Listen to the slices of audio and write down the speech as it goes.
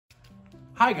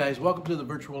Hi guys, welcome to the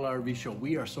Virtual RV Show.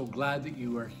 We are so glad that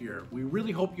you are here. We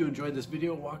really hope you enjoyed this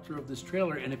video walkthrough of this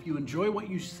trailer, and if you enjoy what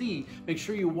you see, make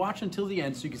sure you watch until the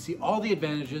end so you can see all the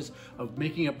advantages of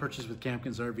making a purchase with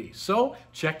Campkin's RV. So,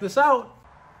 check this out!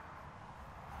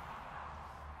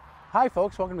 Hi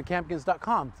folks, welcome to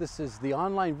campkins.com. This is the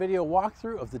online video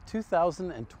walkthrough of the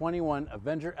 2021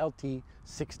 Avenger LT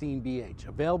 16BH,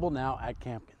 available now at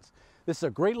Campkins. This is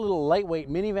a great little lightweight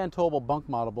minivan towable bunk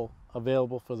model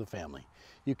available for the family.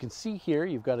 You can see here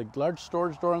you've got a large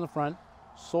storage door on the front,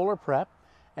 solar prep,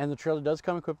 and the trailer does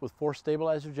come equipped with 4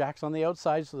 stabilizer jacks on the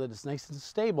outside so that it's nice and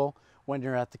stable when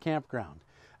you're at the campground.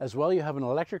 As well, you have an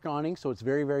electric awning, so it's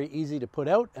very, very easy to put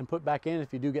out and put back in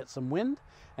if you do get some wind.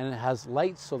 And it has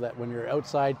lights so that when you're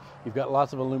outside, you've got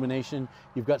lots of illumination.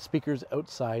 You've got speakers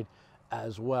outside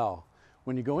as well.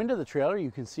 When you go into the trailer,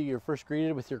 you can see you're first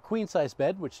greeted with your queen size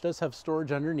bed, which does have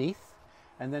storage underneath.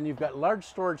 And then you've got large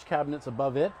storage cabinets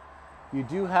above it. You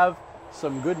do have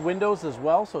some good windows as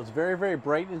well, so it's very, very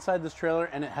bright inside this trailer,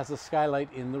 and it has a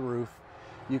skylight in the roof.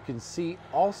 You can see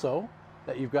also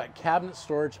that you've got cabinet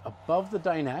storage above the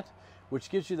dinette, which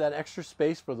gives you that extra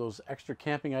space for those extra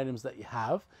camping items that you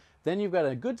have. Then you've got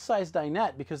a good sized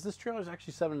dinette because this trailer is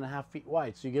actually 7.5 feet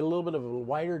wide, so you get a little bit of a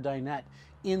wider dinette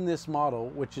in this model,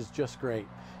 which is just great.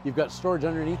 You've got storage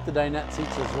underneath the dinette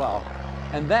seats as well.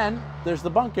 And then there's the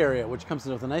bunk area, which comes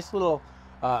in with a nice little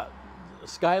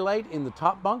skylight in the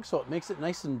top bunk, so it makes it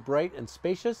nice and bright and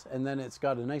spacious. And then it's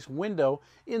got a nice window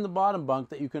in the bottom bunk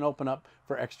that you can open up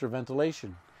for extra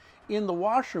ventilation. In the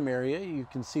washroom area, you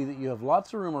can see that you have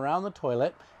lots of room around the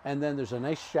toilet, and then there's a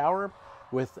nice shower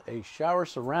with a shower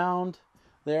surround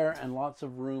there and lots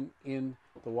of room in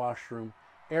the washroom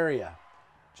area.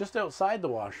 Just outside the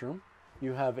washroom,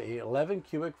 you have a 11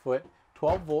 cubic foot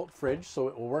 12-volt fridge, so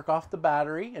it will work off the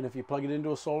battery, and if you plug it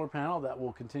into a solar panel, that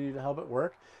will continue to help it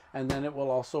work, and then it will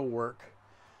also work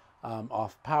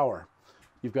off power.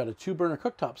 You've got a 2-burner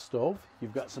cooktop stove,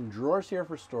 you've got some drawers here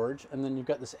for storage, and then you've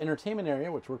got this entertainment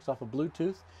area which works off of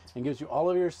Bluetooth and gives you all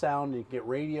of your sound. You can get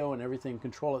radio and everything,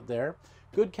 control it there.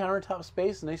 Good countertop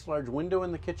space, nice large window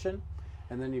in the kitchen,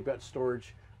 and then you've got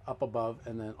storage up above,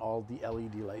 and then all the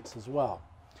LED lights as well.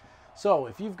 So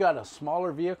if you've got a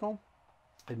smaller vehicle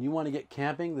and you want to get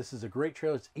camping, this is a great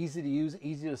trailer. It's easy to use,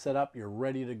 easy to set up, you're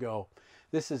ready to go.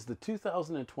 This is the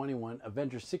 2021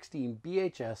 Avenger 16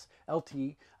 BHS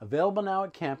LT, available now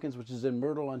at Campkins, which is in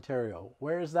Myrtle, Ontario.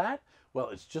 Where is that? Well,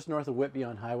 it's just north of Whitby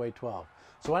on Highway 12.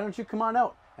 So why don't you come on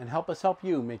out and help us help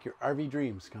you make your RV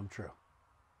dreams come true.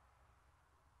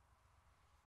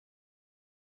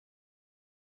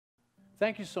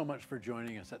 Thank you so much for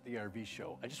joining us at the RV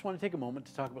Show. I just want to take a moment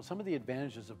to talk about some of the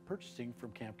advantages of purchasing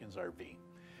from Campkin's RV.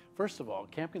 First of all,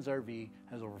 Campkin's RV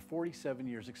has over 47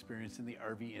 years experience in the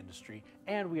RV industry,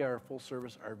 and we are a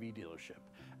full-service RV dealership.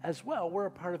 As well, we're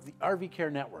a part of the RV Care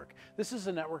Network. This is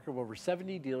a network of over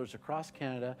 70 dealers across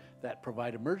Canada that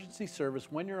provide emergency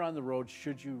service when you're on the road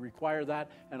should you require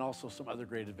that, and also some other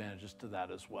great advantages to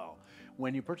that as well.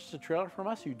 When you purchase a trailer from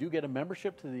us, you do get a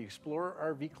membership to the Explorer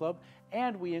RV Club,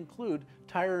 and we include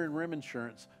tire and rim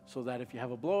insurance so that if you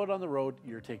have a blowout on the road,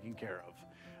 you're taken care of.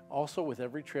 Also, with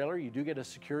every trailer, you do get a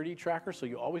security tracker, so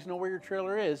you always know where your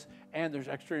trailer is, and there's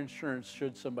extra insurance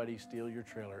should somebody steal your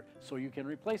trailer so you can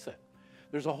replace it.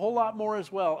 There's a whole lot more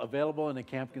as well available in a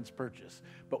Campkin's purchase,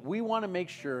 but we want to make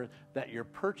sure that your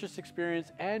purchase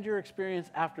experience and your experience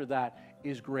after that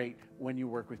is great when you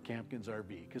work with Campkin's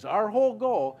RV, because our whole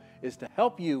goal is to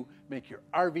help you make your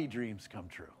RV dreams come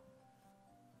true.